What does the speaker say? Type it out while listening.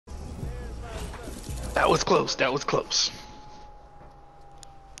That was close. That was close.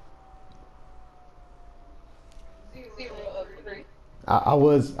 I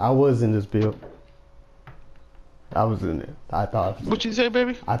was in this build. I was in it. What you say,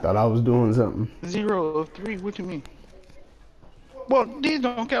 baby? I thought I was doing something. 0 of 3. What you mean? Well, these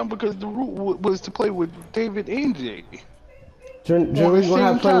don't count because the rule was to play with David and Jay. Trinity, we're gonna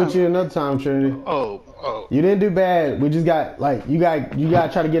have to play with you another time, Trinity. Oh. You didn't do bad. We just got like you got to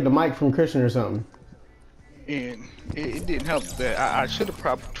try to get the mic from Christian or something. And it didn't help that I should have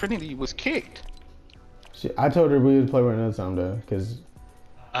probably Trinity was kicked. I told her we would play with her another time though, cause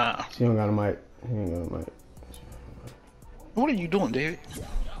she don't got a mic. She ain't got a mic. What are you doing, David?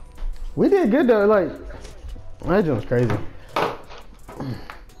 We did good though. Like that was crazy.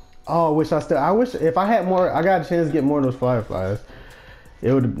 Oh, I wish if I had more. I got a chance to get more of those fireflies.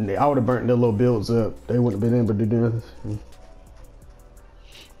 I would have burnt their little builds up. They wouldn't have been able to do this.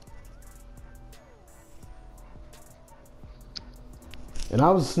 And I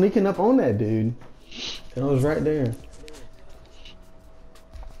was sneaking up on that dude. And I was right there.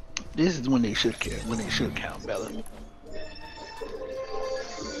 This is when they should count. When they should count, Bella.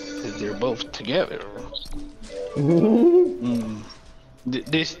 Because they're both together.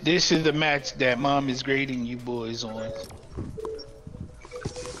 This is the match that Mom is grading you boys on.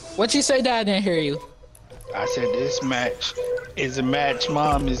 What you say, Dad? I didn't hear you. I said this match is a match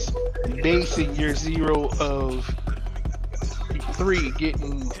Mom is basing your 0 of 3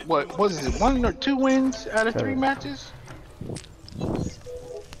 getting, what is it, 1 or 2 wins out of 3 matches?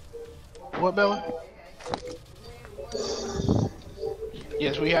 What, Bella?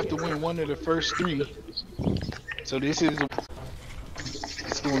 Yes, we have to win 1 of the first 3. So this is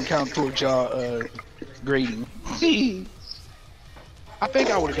it's going to count towards y'all grading. I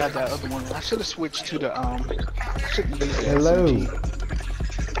think I would have got that other one. I should have switched to the shouldn't use the Hello.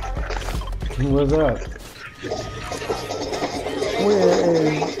 SMG. What's up? Where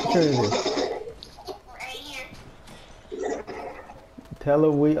is Trinity? Tell her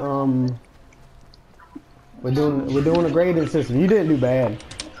we're doing a grading system. You didn't do bad.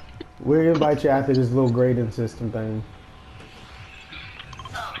 We'll invite you after this little grading system thing.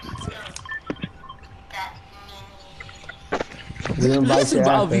 This is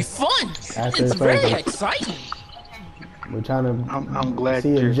about to be fun. It's very exciting. We're trying to I'm glad see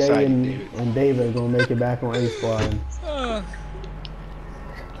you're if Jay excited, and David are gonna make it back on A squad.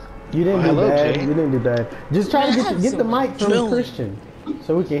 You didn't do hello, bad. Jay. You didn't do bad. Just try to get the mic from drilling. Christian,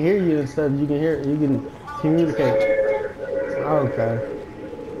 so we can hear you and stuff. You can hear. You can communicate. Okay.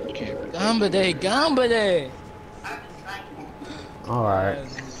 Gambade. All right.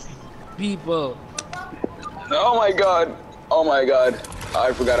 People. Oh my god. Oh my god.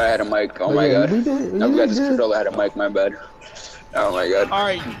 I forgot I had a mic. Oh my god. I forgot this controller had a mic, my bad. Oh my god.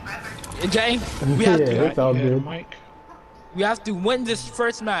 Alright. Jay, we have to it's all good. win this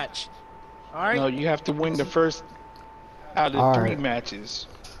first match. Alright? No, you have to win the first out of 3 matches.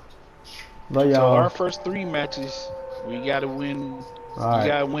 Love y'all. So our first 3 matches, we gotta win. Right. You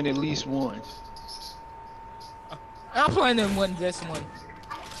gotta win at least 1. I'm planning to win this one.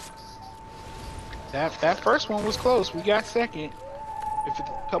 That first one was close. We got second. If a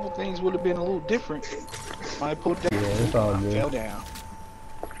couple things would have been a little different, might pulled down. Yeah, it's all good. Fell down.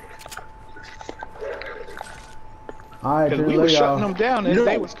 All right, Because we were shutting them down as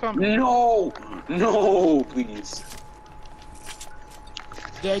they was coming. No, please.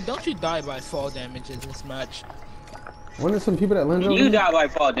 Jay, don't you die by fall damage in this match. When there's some people that land on You die by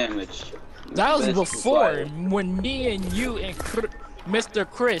fall damage. That was Best before, fire. when me and you and Mr.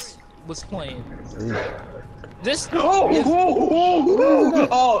 Chris was playing. This Oh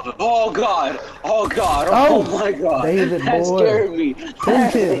god. Oh my god. David, That boy. scared me.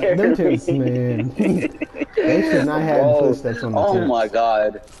 Them tips, man. They should not have footsteps on the Oh tips. my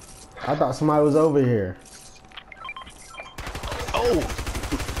god. I thought somebody was over here. Oh!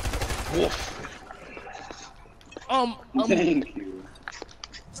 Woof. Thank you.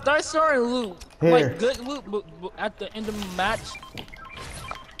 start storing loot. Here. Like good loot but at the end of the match.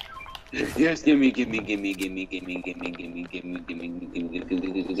 Yes, gimme.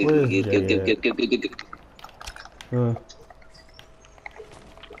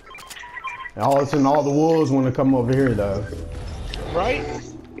 All of a sudden, all the wolves want to come over here, though. Right?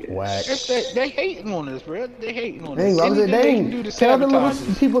 Whack. They hating on us, bro. They hating on us. Dang, I was like, Anything they can do dang. to Tell the sabotage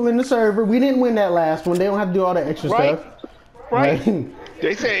little us. people in the server, we didn't win that last one. They don't have to do all that extra Right. stuff. Right. Right.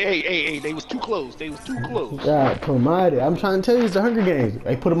 They say, hey, they was too close. They was too close. God, almighty. I'm trying to tell you, it's the Hunger Games.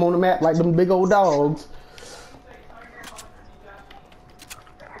 They put them on the map like them big old dogs.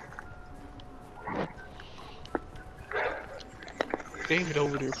 David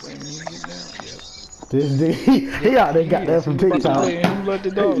over there playing music now. Yep. This dude, he out there got that from TikTok. Who let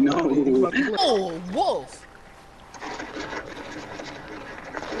the dog? No. Oh, wolf.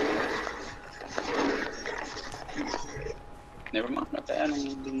 Never mind. I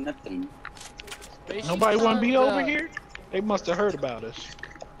don't do nothing. Nobody want to be over here? They must have heard about us.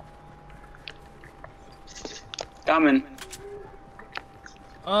 Coming.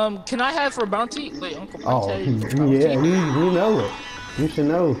 Can I have for bounty? Wait, Uncle Oh, Bounty. yeah, we know it. You should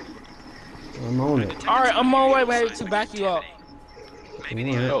know. I'm on it. Alright, I'm on my way to back you up.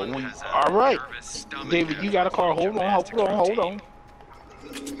 All right, David, you got a car. Hold on. Or maybe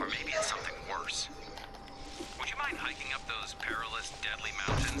it's something worse. Would you mind hiking up those perilous, deadly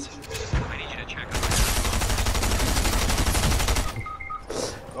mountains? I need you to check them.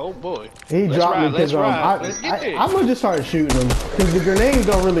 Oh boy. He Let's dropped ride, me because I'm gonna just start shooting him because the grenades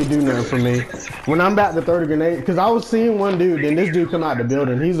don't really do nothing for me. When I'm about to throw the grenade, because I was seeing one dude, then this dude come out the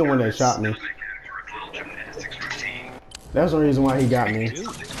building. He's the one that shot me. That's the reason why he got me.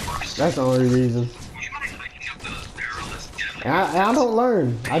 That's the only reason. And I don't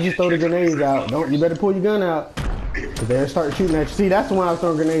learn. I just throw the grenades out. You better pull your gun out. Cause they'll start shooting at you. See, that's the one I was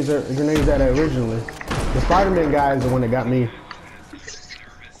throwing grenades at originally. The Spider-Man guy is the one that got me.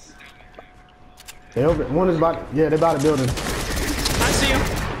 One is about, yeah, they're about to build him. I see him.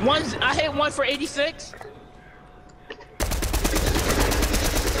 I hit one for 86.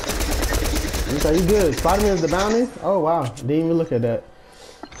 You good? Spider-Man's the bounty? Oh wow, didn't even look at that.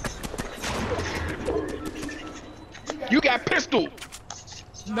 You got pistol.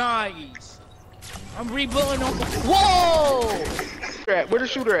 Nice. I'm rebuilding Uncle. Whoa! Where the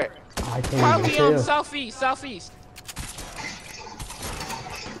shooter at? I can't Probably even tell. southeast.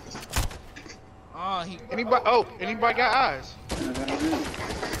 Oh, Anybody got eyes?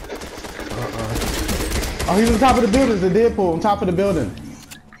 Oh, he's on top of the building. The Deadpool on top of the building.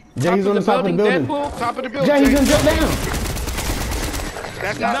 Jay, he's on the top of the building. Top of the building. Jay, he's gonna jump down.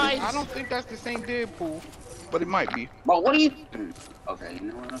 That's not, Nice. I don't think that's the same Deadpool, but it might be. But what are you? Okay, you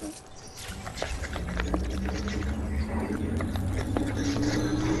know what?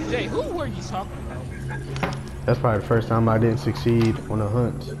 Jay, who were you talking about? That's probably the first time I didn't succeed on a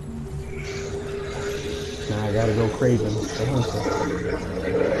hunt. Now I gotta go Craven.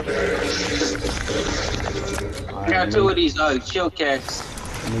 I got two of these chill cats.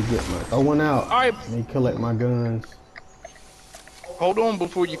 Let me get throw one out. Alright. Let me collect my guns. Hold on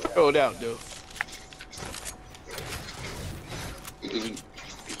before you throw it out, though.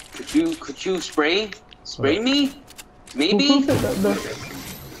 Could you spray me? Maybe? Who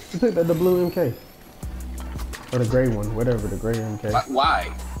picked the blue MK? Or the gray one, whatever, the gray MK. Why?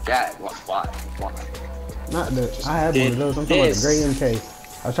 Dad, why? Not I had one of those. I'm talking about the gray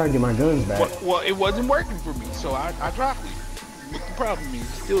MK. I was trying to get my guns back. Well, it wasn't working for me, so I dropped it. What the problem is,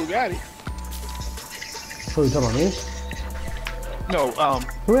 still got it. Who you talking about, me? No,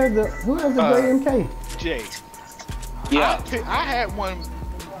 Who has the gray MK? Jay. Yeah. I had one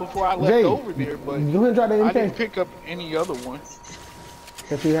before I left Jay, over there, but go ahead and drop the MK. I didn't pick up any other one.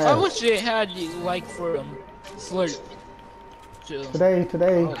 That you I had. wish they had you like for slurp. Chill. Today,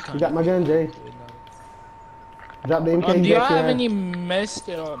 you got my gun, Jay. Drop the MK. Do you have any mess?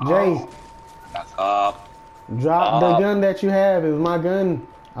 Jay, Drop the gun that you have. It was my gun.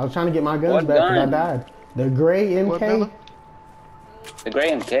 I was trying to get my guns back because I died. The gray MK. The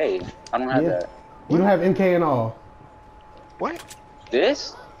gray MK. I don't have that. You don't have MK at all. What?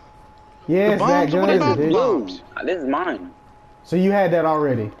 This? Yes, that gun is it. Blue. This is mine. So you had that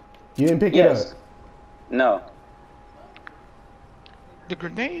already. You didn't pick it up. No. The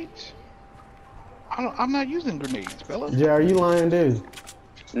grenades? I'm not using grenades, fella. Jay, are you lying, dude?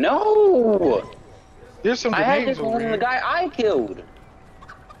 No. There's some I had grenades this over one here. from the guy I killed.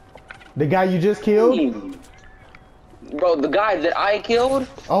 The guy you just killed? Bro, the guy that I killed?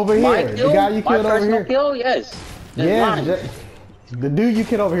 Over My here. kill? The guy you killed my over here. kill? Yes. That's Yes, mine. Jay. The dude you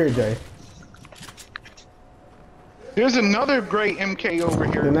killed over here, Jay. There's another gray MK over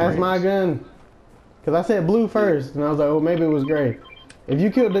here. Then that's my gun. Cause I said blue first, and I was like, oh, maybe it was gray. If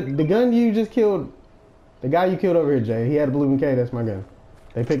you killed the gun you just killed, the guy you killed over here, Jay, he had a blue MK. That's my gun.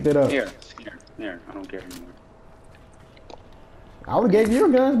 They picked it up. Here. I don't care anymore. I would have gave you your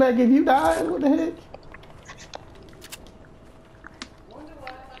guns back if you died. What the heck?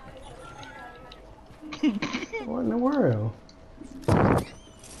 What in the world?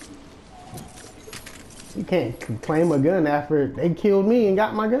 You can't claim a gun after they killed me and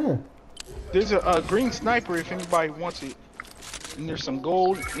got my gun. There's a green sniper if anybody wants it. And there's some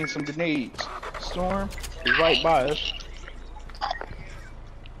gold and some grenades. Storm is right by us.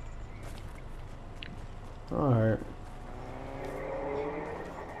 All right.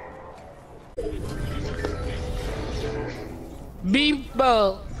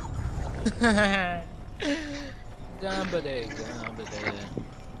 Bimbo. Gambade, gambade.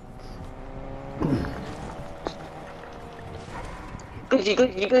 Glitchy,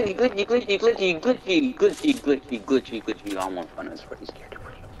 glitchy, glitchy, glitchy, glitchy, glitchy, glitchy, glitchy, glitchy, glitchy, glitchy. I want fun as pretty scared.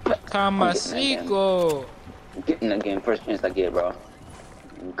 Kamasico. I'm getting that game first chance I get, bro.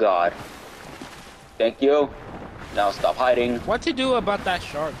 God. Thank you. Now stop hiding. What to do about that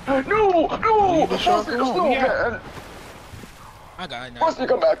shark? No! No! Leave the shark alone. Yeah. I got it now. Once you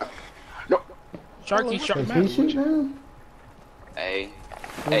come back. No. Sharky, shark. Is he shooting him? Hey.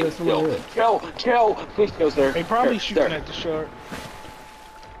 Or Hey, is that somebody chill, else? chill. Please chill, sir. They probably Sir, shooting sir. at the shark.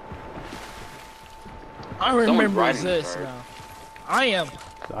 I remember riding this the now. I am.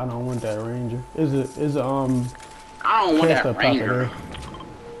 I don't want that ranger. Is it I don't want chest that up top of ranger. there?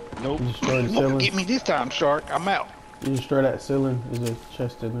 Nope. You destroy the You won't ceiling. get me this time, shark. I'm out. You destroy that ceiling. There's a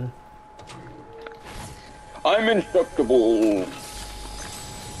chest in there. I'm indestructible.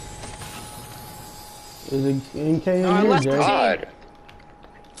 Is it NK in I here, left Jay? the God.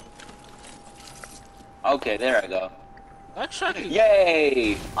 Okay, there I go. That sharky.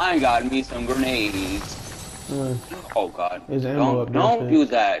 Yay! I got me some grenades. Oh God. There's ammo up there, Don't too. do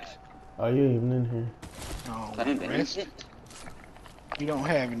that. Oh, you ain't even in here. No, I didn't rest. it. You don't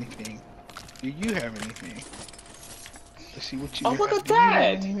have anything. Do you have anything? Let's see what you Oh, got. look at Do you have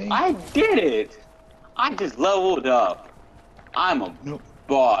that! anything? I did it! I just leveled up. I'm a Nope.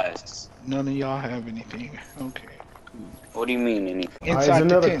 boss. None of y'all have anything. Okay. What do you mean anything? Alright, Inside there's the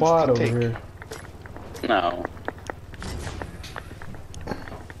another tents quad to over take. here. No.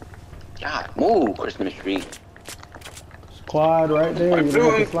 God, move, Christmas tree. Quad right there. I'm You don't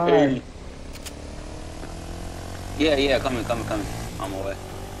have doing to slide. Yeah, coming. On my way.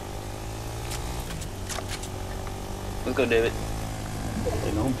 Let's go, David.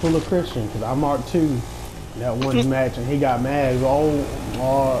 And don't pull a Christian, because I marked 2 that one match, and he got mad. He goes,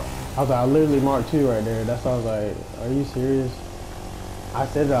 I was like, I literally marked 2 right there. That's why I was like, are you serious? I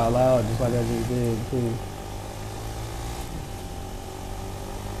said it out loud, just like I just did, too.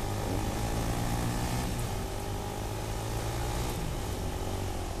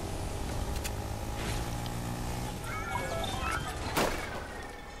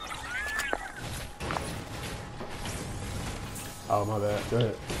 Oh, my bad. Go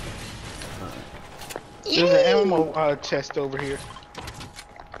ahead. There's an ammo chest over here.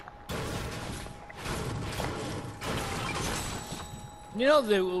 You know,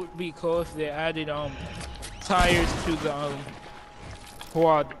 they would be cool if they added tires to the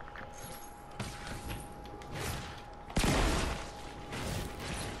quad.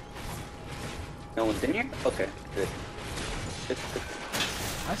 No one's in here? Okay, good.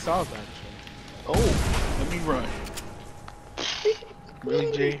 I saw that. Oh, let me run.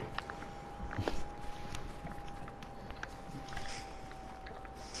 Really, Jay?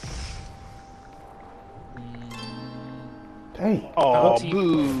 Dang. Oh, Ouchie.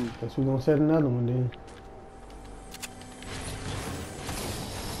 boo. Guess we're gonna set another one then.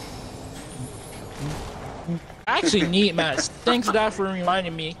 Actually, neat match. Thanks, God, for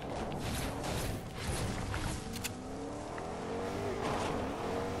reminding me.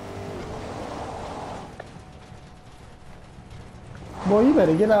 Boy, you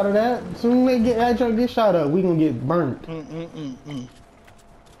better get out of that. Soon they get that truck get shot up, we gonna get burnt. We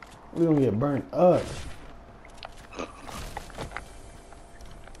gonna get burnt up.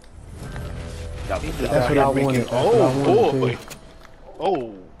 That's what I wanted. That's what I Oh, wanted boy. too.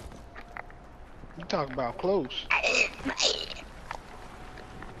 Oh. You talk about close. I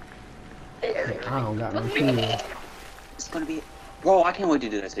don't got no shield. It's gonna be. Bro, I can't wait to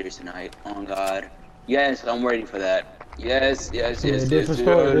do that series tonight. Oh God. Yes, I'm ready for that. Yes. Yeah, different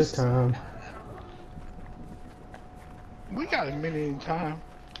story this time. We got a minute in time.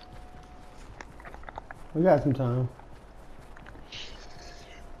 We got some time.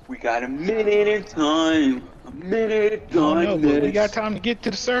 We got a minute in time. A minute No, time. but we got time to get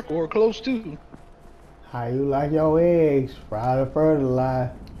to the circle or close to. How you like your eggs? Fried or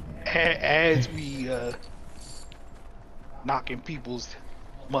fertilized? As we knocking people's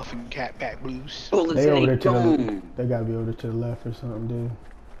muffin cap back blues. Bullets They over ain't there to the. gone. They gotta be over there to the left or something, dude.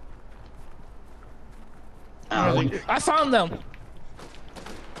 I found them.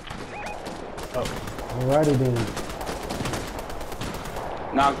 Alrighty then.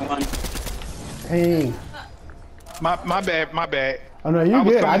 Knock one. Dang. My bad. Oh no, you I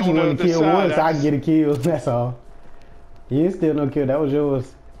was good. I coming just on the wanted to other kill side. one so I can get a kill. That's all. You ain't still no kill. That was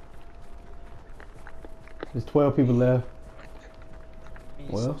yours. There's 12 people left.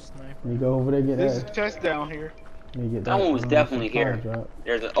 Well, you go over there and get There's a that. chest down here. You get That one was definitely supply here. drop.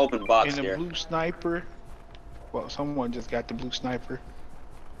 There's an open box And a here. blue sniper. Well, someone just got the blue sniper.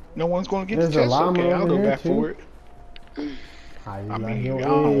 No one's gonna get There's the a chest. llama Okay, I'll over go here, back too. for it. How you I like mean, your I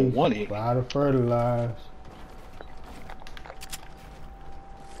don't eggs? want it. Try to fertilize.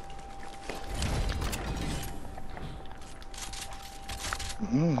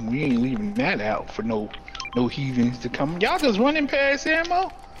 We ain't leaving that out for no heathens to come. Y'all just running past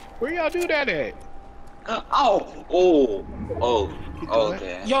ammo? Where y'all do that at?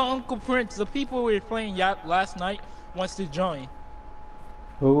 Okay. Yo, Uncle Prince, the people we were playing last night wants to join.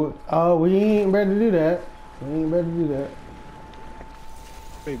 Who? Oh, we ain't better do that. We ain't better do that.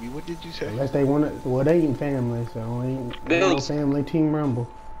 Baby, what did you say? Unless they want to. Well, they ain't family, so ain't no family team rumble.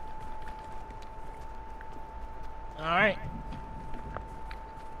 Alright.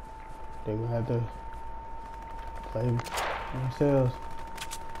 They gonna have to play themselves.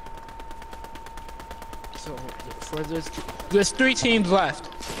 So, for there's 3 teams left.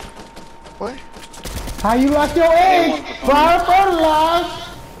 What? How you like your eggs? Fire fertilize.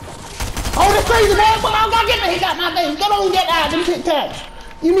 Oh, this crazy man! Come on, go get me! He got my thing. Come on, get out. Them Tic Tacs.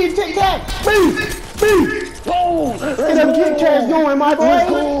 You need Tic Tacs. Move. Oh, Get them Tic Tacs going, my boy. let's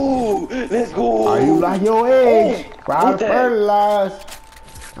go. Let's go. How you like your eggs? Fire What's that? fertilize.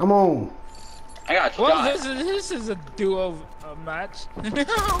 Come on. I got Well, shot. this is a duo match.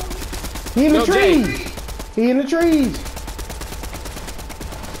 He in the Yo, trees. He in the trees.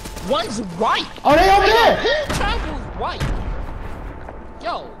 One's white. Oh, they over there. Who travels white?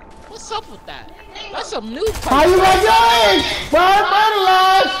 Yo, what's up with that? That's a new type. How you like your eggs? Fire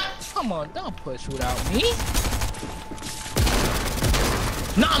fertilize. Come on, don't push without me.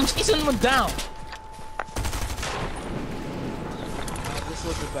 Nah, I'm chasing them down. This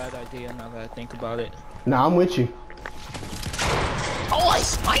was a bad idea now that I think about it. Nah, I'm with you. Oh, I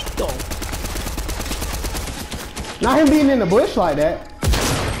sniped though. Not him being in the bush like that.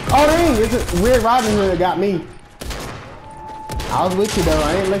 Oh dang, it's a Red Riding Hood got me. I was with you though,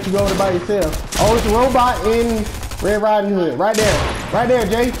 I ain't let you go over by yourself. Oh, it's a robot in Red Riding Hood. Right there. Right there,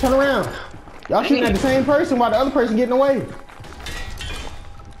 Jay. Turn around. Y'all shooting at the same person while the other person getting away.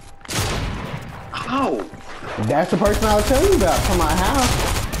 Ow. That's the person I was telling you about from my house.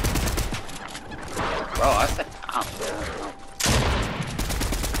 Bro, I said ow.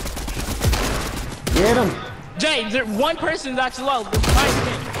 Get him. Jay, one person that's low. This nice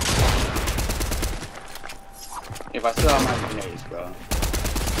thing. If I still have my grenades, bro.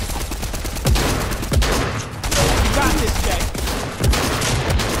 You got this, Jay.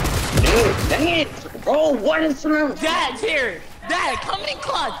 Dude, dang it. Bro, what is wrong? Dad's here. Dad, come in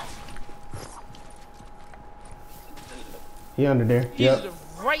clutch. He under there. He's Yep.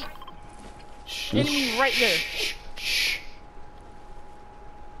 right. Enemy right there.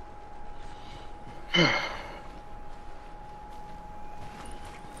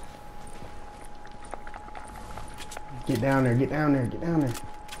 Get down there, get down there, get down there.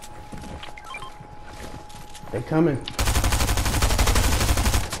 They coming.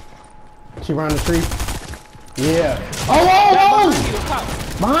 She around the tree. Yeah. Oh!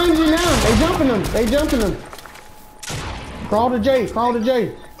 Behind you now. They jumping them. They jumping them. Crawl to Jay. Crawl to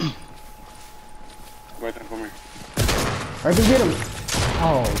Jay. Wait there for me. Right to get him.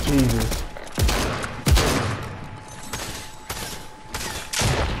 Oh, Jesus.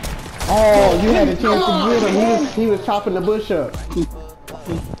 Oh, you had a chance to get him. He was chopping the bush up.